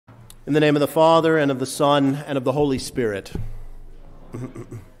In the name of the Father, and of the Son, and of the Holy Spirit.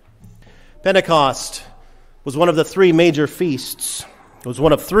 Pentecost was one of the three major feasts. It was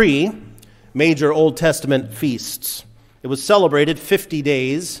one of three major Old Testament feasts. It was celebrated 50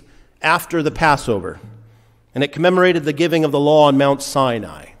 days after the Passover, and it commemorated the giving of the law on Mount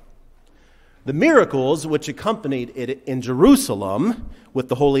Sinai. The miracles which accompanied it in Jerusalem with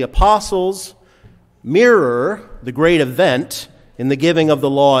the holy apostles mirror the great event in the giving of the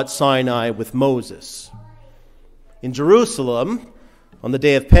law at Sinai with Moses. In Jerusalem, on the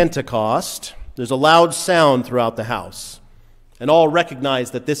day of Pentecost, there's a loud sound throughout the house, and all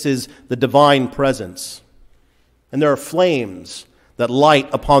recognize that this is the divine presence. And there are flames that light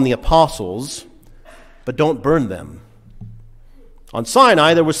upon the apostles, but don't burn them. On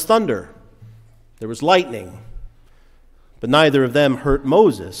Sinai, there was thunder, there was lightning, but neither of them hurt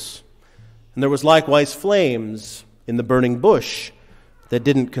Moses. And there was likewise flames in the burning bush that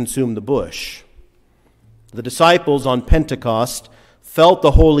didn't consume the bush. The disciples on Pentecost felt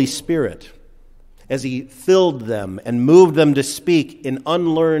the Holy Spirit as he filled them and moved them to speak in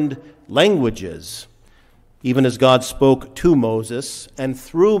unlearned languages, even as God spoke to Moses and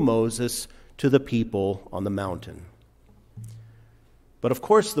through Moses to the people on the mountain. But of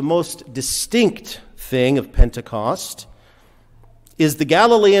course, the most distinct thing of Pentecost is the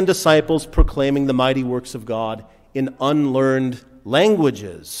Galilean disciples proclaiming the mighty works of God in unlearned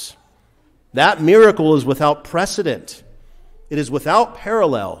languages. That miracle is without precedent. It is without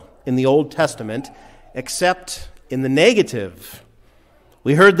parallel in the Old Testament, except in the negative.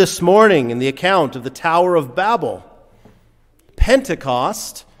 We heard this morning in the account of the Tower of Babel.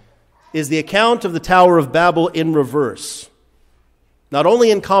 Pentecost is the account of the Tower of Babel in reverse, not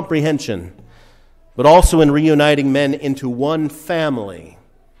only in comprehension, but also in reuniting men into one family,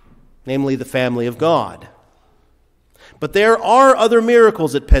 namely the family of God. But there are other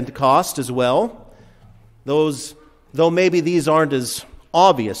miracles at Pentecost as well, though maybe these aren't as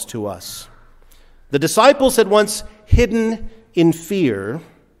obvious to us. The disciples had once hidden in fear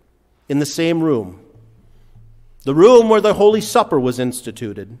in the same room, the room where the Holy Supper was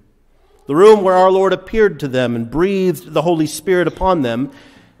instituted, the room where our Lord appeared to them and breathed the Holy Spirit upon them.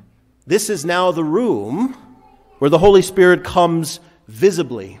 This is now the room where the Holy Spirit comes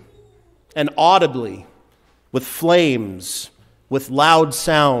visibly and audibly, with flames, with loud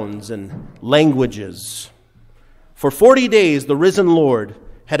sounds and languages. For 40 days the risen Lord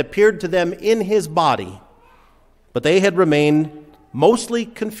had appeared to them in his body, but they had remained mostly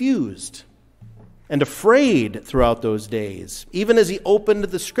confused and afraid throughout those days, even as he opened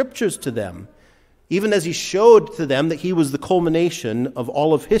the scriptures to them, even as he showed to them that he was the culmination of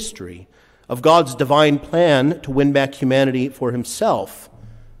all of history, of God's divine plan to win back humanity for himself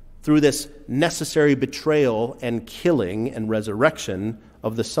through this necessary betrayal and killing and resurrection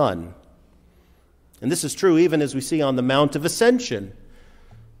of the Son. And this is true even as we see on the Mount of Ascension,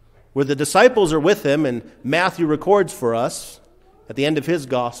 where the disciples are with him, and Matthew records for us at the end of his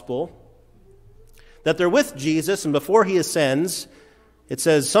gospel that they're with Jesus, and before he ascends, it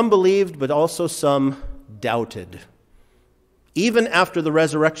says some believed, but also some doubted. Even after the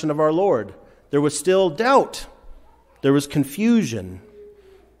resurrection of our Lord, there was still doubt. There was confusion.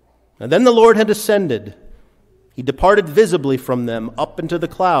 And then the Lord had ascended. He departed visibly from them up into the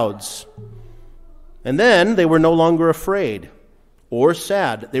clouds. And then they were no longer afraid or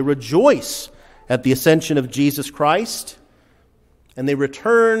sad. They rejoice at the ascension of Jesus Christ, and they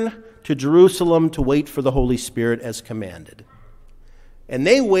return to Jerusalem to wait for the Holy Spirit as commanded. And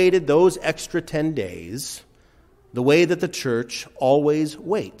they waited those extra 10 days the way that the church always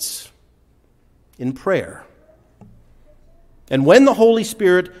waits, in prayer. And when the Holy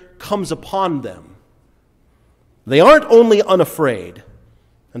Spirit comes upon them, they aren't only unafraid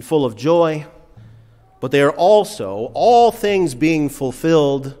and full of joy, but they are also, all things being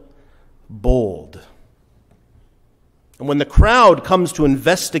fulfilled, bold. And when the crowd comes to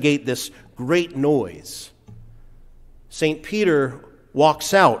investigate this great noise, St. Peter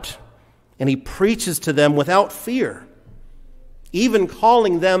walks out and he preaches to them without fear, even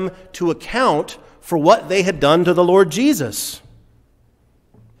calling them to account for what they had done to the Lord Jesus.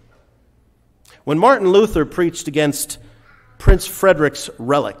 When Martin Luther preached against Prince Frederick's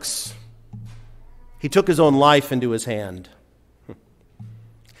relics, he took his own life into his hand.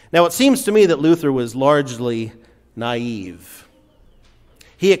 Now, it seems to me that Luther was largely naive.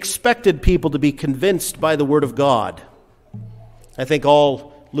 He expected people to be convinced by the Word of God. I think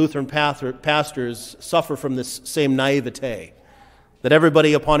all Lutheran pastors suffer from this same naivete, that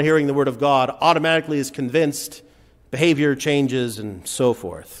everybody, upon hearing the Word of God, automatically is convinced, behavior changes, and so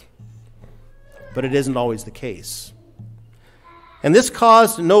forth. But it isn't always the case. And this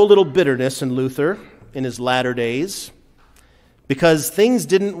caused no little bitterness in Luther in his latter days, because things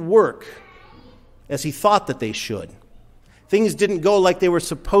didn't work as he thought that they should. Things didn't go like they were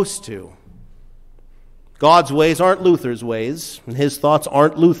supposed to. God's ways aren't Luther's ways, and his thoughts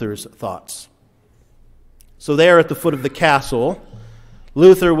aren't Luther's thoughts. So there at the foot of the castle,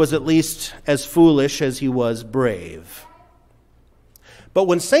 Luther was at least as foolish as he was brave. But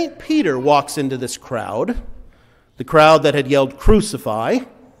when St. Peter walks into this crowd, the crowd that had yelled, "Crucify,"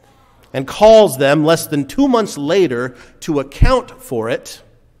 and calls them less than 2 months later to account for it,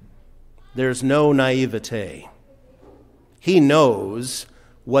 there's no naivete. He knows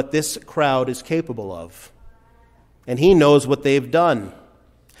what this crowd is capable of. And he knows what they've done.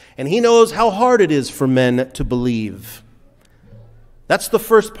 And he knows how hard it is for men to believe. That's the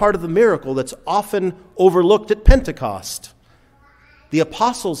first part of the miracle that's often overlooked at Pentecost. The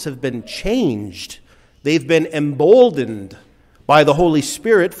apostles have been changed. They've been emboldened by the Holy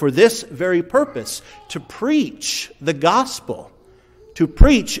Spirit for this very purpose, to preach the gospel, to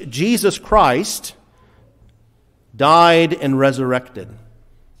preach Jesus Christ died and resurrected,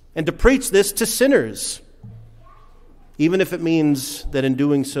 and to preach this to sinners, even if it means that in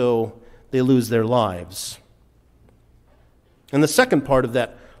doing so they lose their lives. And the second part of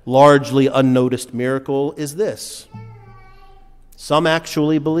that largely unnoticed miracle is this: some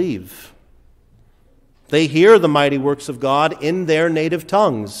actually believe. They hear the mighty works of God in their native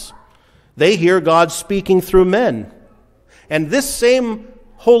tongues. They hear God speaking through men. And this same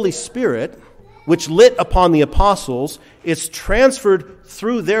Holy Spirit, which lit upon the apostles, is transferred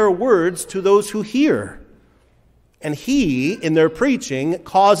through their words to those who hear. And he, in their preaching,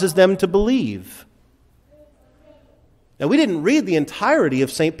 causes them to believe. Now, we didn't read the entirety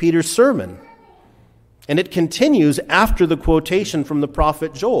of St. Peter's sermon. And it continues after the quotation from the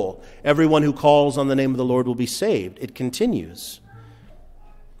prophet Joel. Everyone who calls on the name of the Lord will be saved. It continues.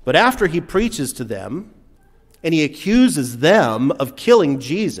 But after he preaches to them, and he accuses them of killing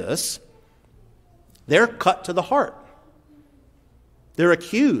Jesus, they're cut to the heart. They're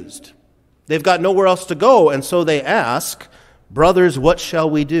accused. They've got nowhere else to go, and so they ask, "Brothers, what shall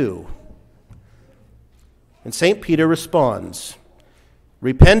we do?" And St. Peter responds,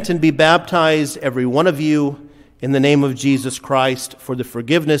 "Repent and be baptized, every one of you, in the name of Jesus Christ, for the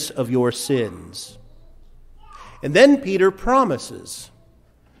forgiveness of your sins." And then Peter promises,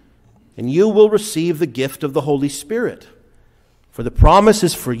 "And you will receive the gift of the Holy Spirit. For the promise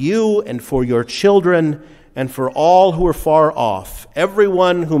is for you and for your children and for all who are far off,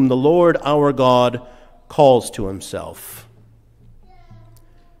 everyone whom the Lord our God calls to himself."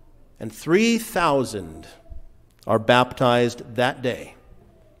 And 3,000 are baptized that day.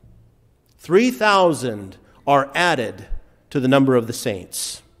 3,000 are added to the number of the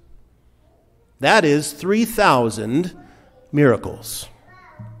saints. That is 3,000 miracles.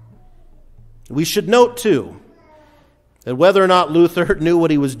 We should note, too, that whether or not Luther knew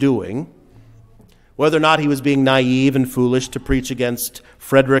what he was doing, whether or not he was being naive and foolish to preach against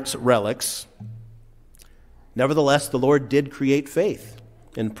Frederick's relics, nevertheless, the Lord did create faith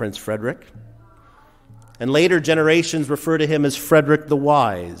in Prince Frederick. And later generations refer to him as Frederick the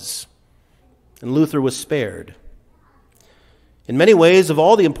Wise. And Luther was spared. In many ways, of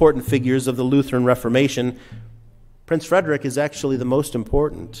all the important figures of the Lutheran Reformation, Prince Frederick is actually the most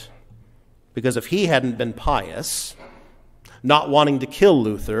important. Because if he hadn't been pious, not wanting to kill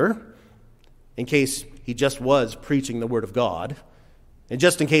Luther, in case he just was preaching the Word of God, and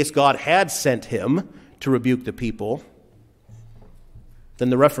just in case God had sent him to rebuke the people, then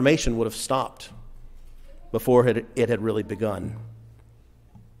the Reformation would have stopped before it had really begun.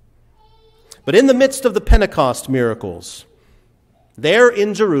 But in the midst of the Pentecost miracles, there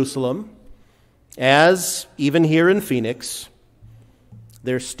in Jerusalem, as even here in Phoenix,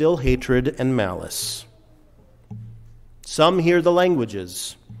 there's still hatred and malice. Some hear the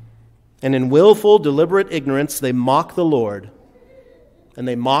languages, and in willful, deliberate ignorance, they mock the Lord, and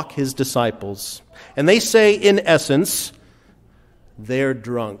they mock his disciples. And they say, in essence, they're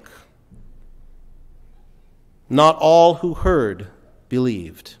drunk. Not all who heard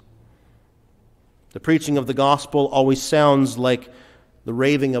believed. The preaching of the gospel always sounds like the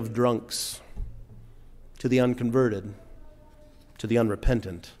raving of drunks to the unconverted, to the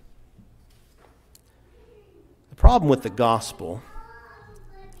unrepentant. The problem with the gospel,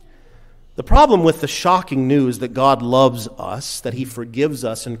 the problem with the shocking news that God loves us, that he forgives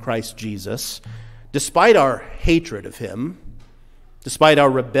us in Christ Jesus, despite our hatred of him, despite our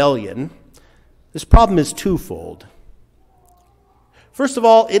rebellion, this problem is twofold. First of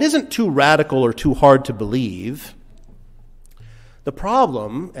all, it isn't too radical or too hard to believe. The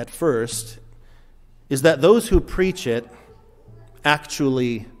problem, at first, is that those who preach it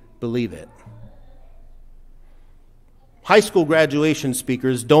actually believe it. High school graduation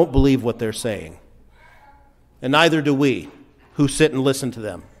speakers don't believe what they're saying, and neither do we who sit and listen to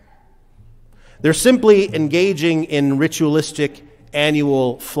them. They're simply engaging in ritualistic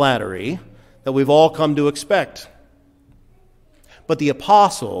annual flattery that we've all come to expect. But the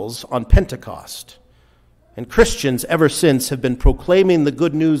apostles on Pentecost and Christians ever since have been proclaiming the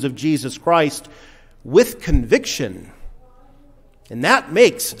good news of Jesus Christ with conviction, and that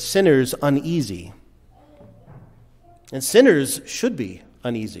makes sinners uneasy. And sinners should be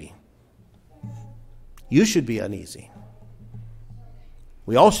uneasy. You should be uneasy.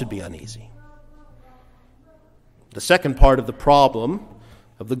 We all should be uneasy. The second part of the problem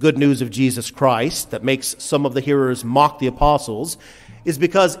of the good news of Jesus Christ that makes some of the hearers mock the apostles is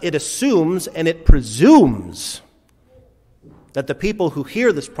because it assumes and it presumes that the people who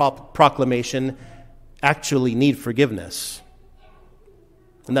hear this proclamation actually need forgiveness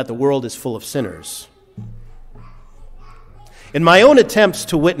and that the world is full of sinners. In my own attempts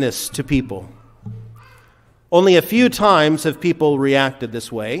to witness to people, only a few times have people reacted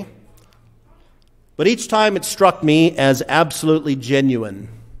this way, but each time it struck me as absolutely genuine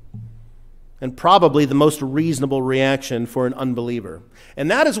and probably the most reasonable reaction for an unbeliever.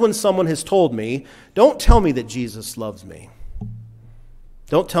 And that is when someone has told me, don't tell me that Jesus loves me.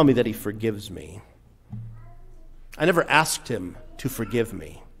 Don't tell me that he forgives me. I never asked him to forgive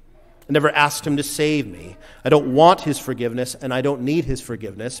me. I never asked him to save me. I don't want his forgiveness, and I don't need his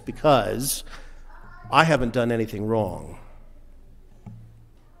forgiveness because I haven't done anything wrong.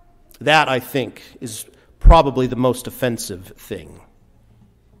 That, I think, is probably the most offensive thing.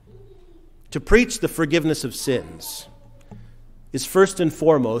 To preach the forgiveness of sins is first and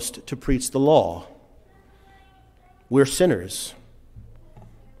foremost to preach the law. We're sinners,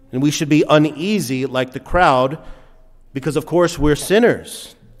 and we should be uneasy like the crowd because, of course, we're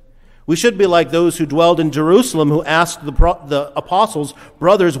sinners. We should be like those who dwelled in Jerusalem who asked the apostles,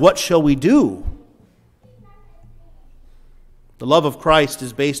 brothers, what shall we do? The love of Christ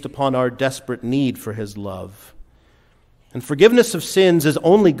is based upon our desperate need for his love. And forgiveness of sins is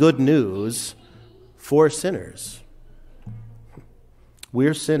only good news for sinners.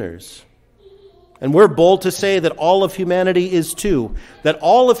 We're sinners. And we're bold to say that all of humanity is too. That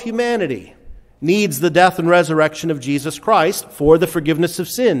all of humanity needs the death and resurrection of Jesus Christ for the forgiveness of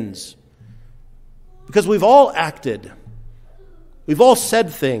sins. Because we've all acted. We've all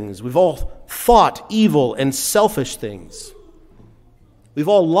said things. We've all thought evil and selfish things. We've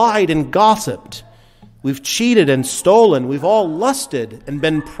all lied and gossiped. We've cheated and stolen. We've all lusted and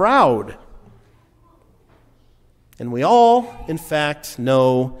been proud. And we all, in fact,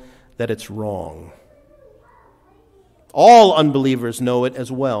 know that it's wrong. All unbelievers know it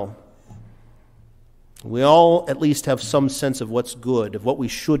as well. We all at least have some sense of what's good, of what we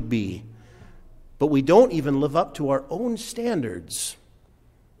should be. But we don't even live up to our own standards,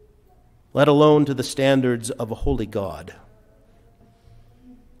 let alone to the standards of a holy God.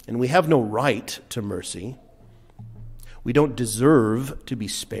 And we have no right to mercy. We don't deserve to be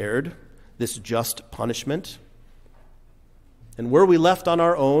spared this just punishment. And were we left on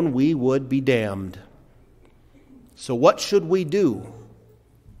our own, we would be damned. So what should we do?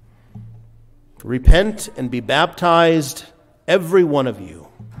 Repent and be baptized, every one of you.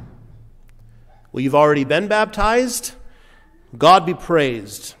 Well, you've already been baptized? God be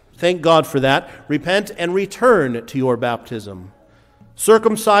praised. Thank God for that. Repent and return to your baptism.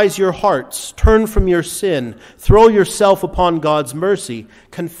 Circumcise your hearts, turn from your sin, throw yourself upon God's mercy,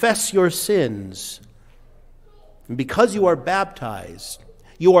 confess your sins. And because you are baptized,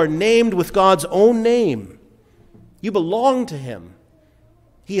 you are named with God's own name. You belong to him.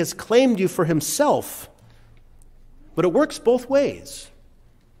 He has claimed you for himself. But it works both ways.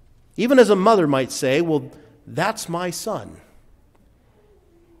 Even as a mother might say, well, that's my son.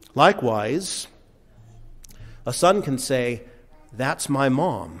 Likewise, a son can say, that's my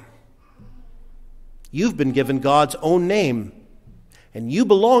mom. You've been given God's own name, and you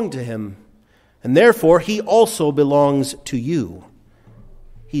belong to him, and therefore he also belongs to you.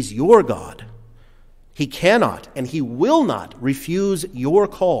 He's your God. He cannot and he will not refuse your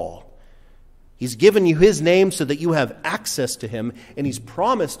call. He's given you his name so that you have access to him, and he's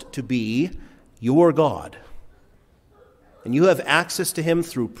promised to be your God. And you have access to him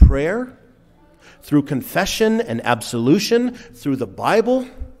through prayer, through confession and absolution, through the Bible,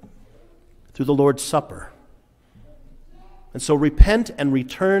 through the Lord's Supper. And so repent and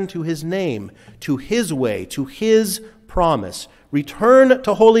return to his name, to his way, to his promise. Return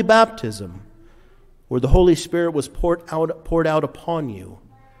to holy baptism, where the Holy Spirit was poured out upon you.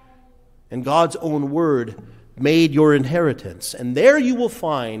 And God's own word made your inheritance, and there you will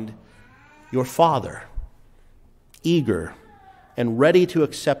find your Father, eager and ready to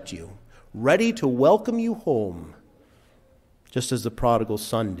accept you, ready to welcome you home, just as the prodigal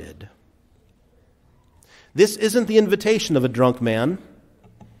son did. This isn't the invitation of a drunk man,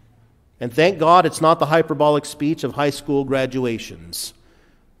 and thank God it's not the hyperbolic speech of high school graduations.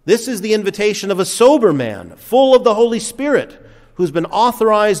 This is the invitation of a sober man, full of the Holy Spirit, who's been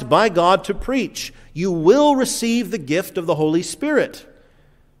authorized by God to preach. You will receive the gift of the Holy Spirit.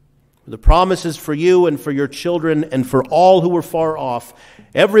 The promise is for you and for your children and for all who are far off,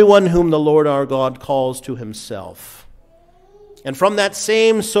 everyone whom the Lord our God calls to himself. And from that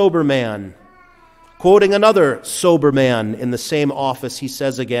same sober man, quoting another sober man in the same office, he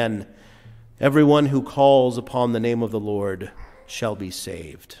says again, everyone who calls upon the name of the Lord shall be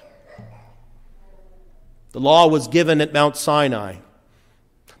saved. The law was given at Mount Sinai,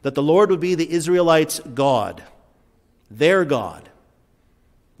 that the Lord would be the Israelites' God, their God,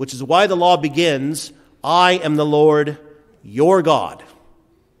 which is why the law begins, I am the Lord, your God,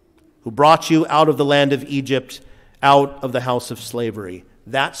 who brought you out of the land of Egypt, out of the house of slavery.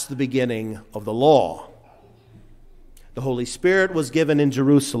 That's the beginning of the law. The Holy Spirit was given in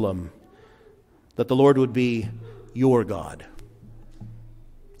Jerusalem, that the Lord would be your God.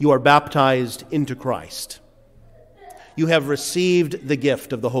 You are baptized into Christ. You have received the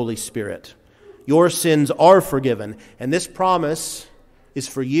gift of the Holy Spirit. Your sins are forgiven, and this promise is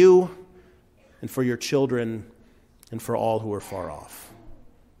for you and for your children and for all who are far off.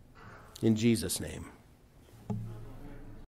 In Jesus' name.